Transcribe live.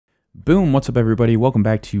Boom, what's up everybody? Welcome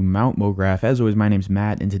back to Mograph. As always, my name's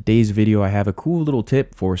Matt. In today's video, I have a cool little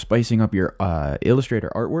tip for spicing up your Illustrator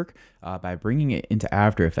artwork by bringing it into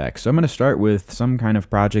After Effects. So I'm going to start with some kind of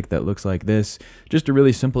project that looks like this, just a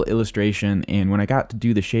really simple illustration. And when I got to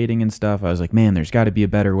do the shading and stuff, I was like, man, there's got to be a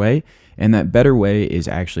better way. And that better way is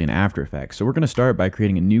actually in After Effects. So we're going to start by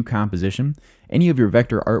creating a new composition. Any of your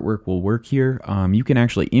vector artwork will work here. You can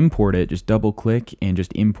actually import it, just double click and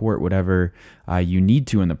just import whatever you need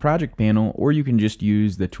to in the project panel, or you can just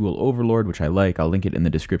use the tool Overlord, which I like. I'll link it in the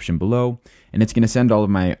description below. And it's going to send all of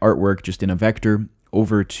my artwork just in a vector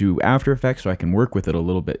over to After Effects so I can work with it a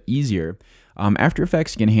little bit easier. After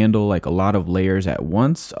Effects can handle like a lot of layers at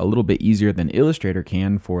once, a little bit easier than Illustrator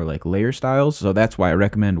can for like layer styles. So that's why I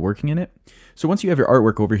recommend working in it. So once you have your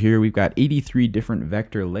artwork over here, we've got 83 different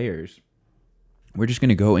vector layers. We're just going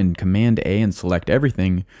to go in Command A and select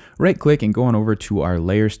everything, right click and go on over to our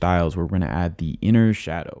layer styles where we're going to add the inner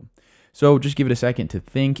shadow. So just give it a second to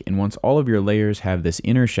think, and once all of your layers have this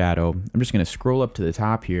inner shadow, I'm just going to scroll up to the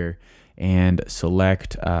top here and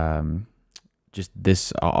select just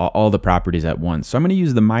this, all the properties at once. So I'm going to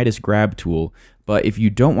use the Midas grab tool, but if you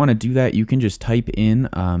don't want to do that, you can just type in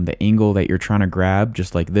the angle that you're trying to grab,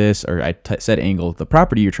 just like this, or I said angle, the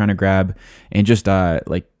property you're trying to grab, and just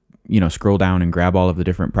scroll down and grab all of the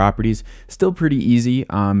different properties. Still pretty easy,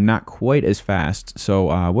 not quite as fast.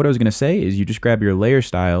 So what I was going to say is you just grab your layer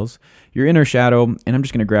styles, your inner shadow, and I'm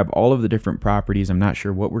just going to grab all of the different properties. I'm not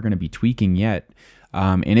sure what we're going to be tweaking yet.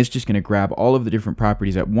 And it's just going to grab all of the different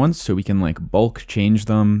properties at once so we can like bulk change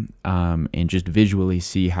them and just visually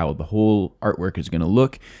see how the whole artwork is going to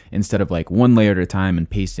look instead of like one layer at a time and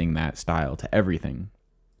pasting that style to everything.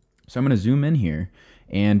 So I'm going to zoom in here.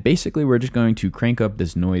 And basically, we're just going to crank up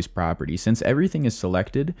this noise property. Since everything is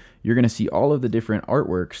selected, you're going to see all of the different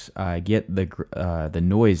artworks get the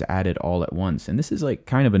noise added all at once. And this is like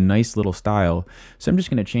kind of a nice little style. So I'm just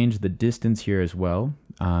going to change the distance here as well.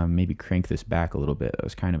 Maybe crank this back a little bit. That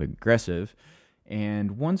was kind of aggressive.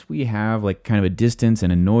 And once we have like kind of a distance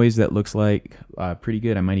and a noise that looks like pretty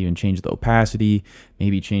good, I might even change the opacity,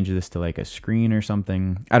 maybe change this to like a screen or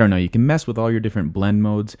something. I don't know. You can mess with all your different blend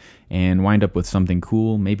modes and wind up with something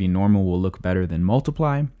cool. Maybe normal will look better than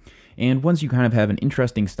multiply. And once you kind of have an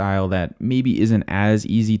interesting style that maybe isn't as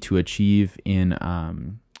easy to achieve in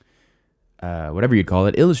whatever you'd call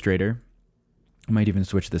it, Illustrator, I might even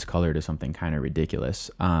switch this color to something kind of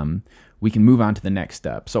ridiculous. We can move on to the next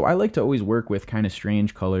step. So I like to always work with kind of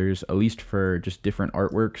strange colors, at least for just different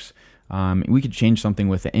artworks. We could change something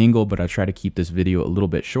with the angle, but I'll try to keep this video a little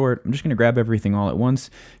bit short. I'm just going to grab everything all at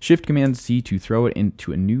once, Shift Command C to throw it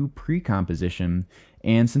into a new pre-composition.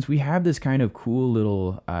 And since we have this kind of cool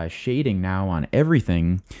little shading now on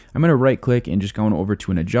everything, I'm going to right click and just go over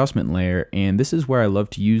to an adjustment layer. And this is where I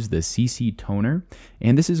love to use the CC toner.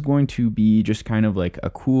 And this is going to be just kind of like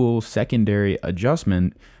a cool secondary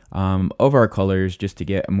adjustment of our colors just to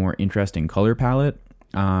get a more interesting color palette.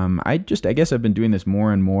 I guess I've been doing this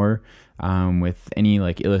more and more with any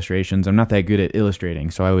like illustrations. I'm not that good at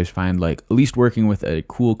illustrating, so I always find like at least working with a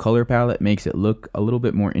cool color palette makes it look a little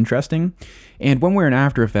bit more interesting. And when we're in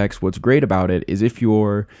After Effects, what's great about it is if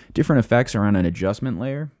your different effects are on an adjustment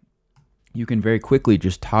layer, you can very quickly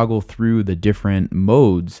just toggle through the different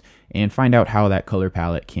modes and find out how that color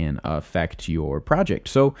palette can affect your project.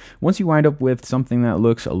 So once you wind up with something that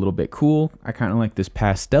looks a little bit cool, I kind of like this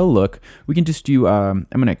pastel look, we can just do, I'm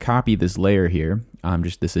going to copy this layer here,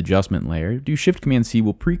 just this adjustment layer, do Shift Command C,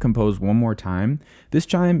 we'll pre-compose one more time. This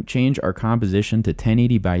time change our composition to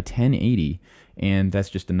 1080 by 1080. And that's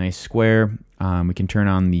just a nice square. We can turn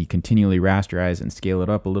on the continually rasterize and scale it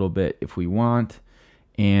up a little bit if we want.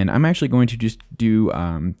 And I'm actually going to just do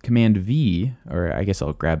Command V, or I guess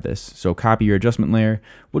I'll grab this. So copy your adjustment layer.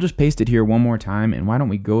 We'll just paste it here one more time. And why don't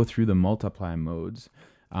we go through the multiply modes,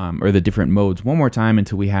 or the different modes one more time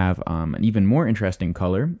until we have an even more interesting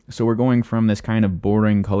color. So we're going from this kind of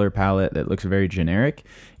boring color palette that looks very generic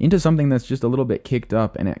into something that's just a little bit kicked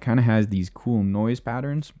up, and it kind of has these cool noise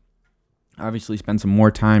patterns. Obviously spend some more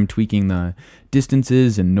time tweaking the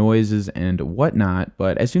distances and noises and whatnot,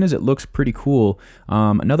 but as soon as it looks pretty cool,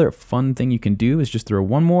 another fun thing you can do is just throw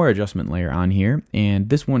one more adjustment layer on here, and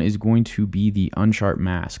this one is going to be the Unsharp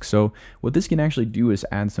mask. So what this can actually do is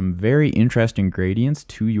add some very interesting gradients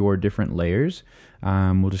to your different layers.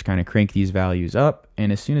 We'll just kind of crank these values up,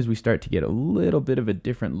 and as soon as we start to get a little bit of a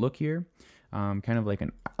different look here, kind of like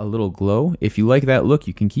a little glow. If you like that look,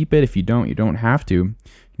 you can keep it. If you don't, you don't have to.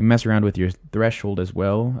 You can mess around with your threshold as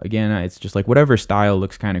well. Again, it's just like whatever style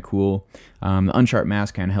looks kind of cool. The Unsharp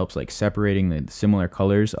mask kind of helps like separating the similar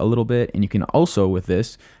colors a little bit. And you can also, with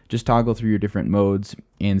this, just toggle through your different modes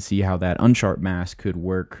and see how that Unsharp mask could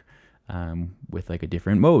work with like a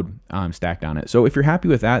different mode stacked on it. So if you're happy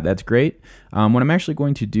with that, that's great. What I'm actually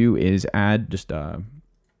going to do is add just a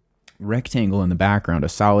rectangle in the background, a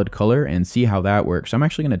solid color, and see how that works. So I'm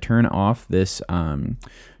actually going to turn off this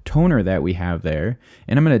toner that we have there,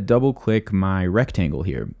 and I'm going to double click my rectangle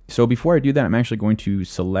here. So before I do that, I'm actually going to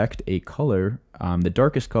select a color. The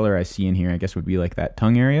darkest color I see in here, I guess, would be like that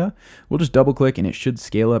tongue area. We'll just double click and it should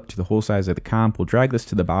scale up to the whole size of the comp. We'll drag this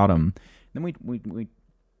to the bottom.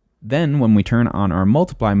 Then when we turn on our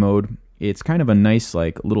multiply mode, it's kind of a nice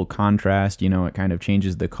like little contrast, you know, it kind of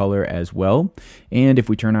changes the color as well. And if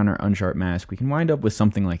we turn on our Unsharp mask, we can wind up with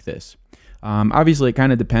something like this. Obviously, it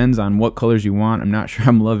kind of depends on what colors you want. I'm not sure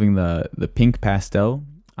I'm loving the pink pastel,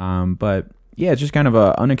 but yeah, it's just kind of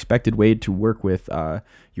a unexpected way to work with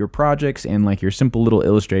your projects and like your simple little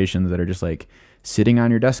illustrations that are just like sitting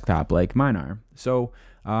on your desktop like mine are. So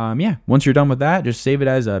yeah, once you're done with that, just save it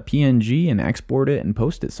as a PNG and export it and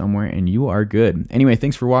post it somewhere and you are good. Anyway,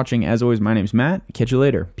 thanks for watching. As always, my name's Matt. Catch you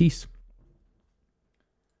later. Peace.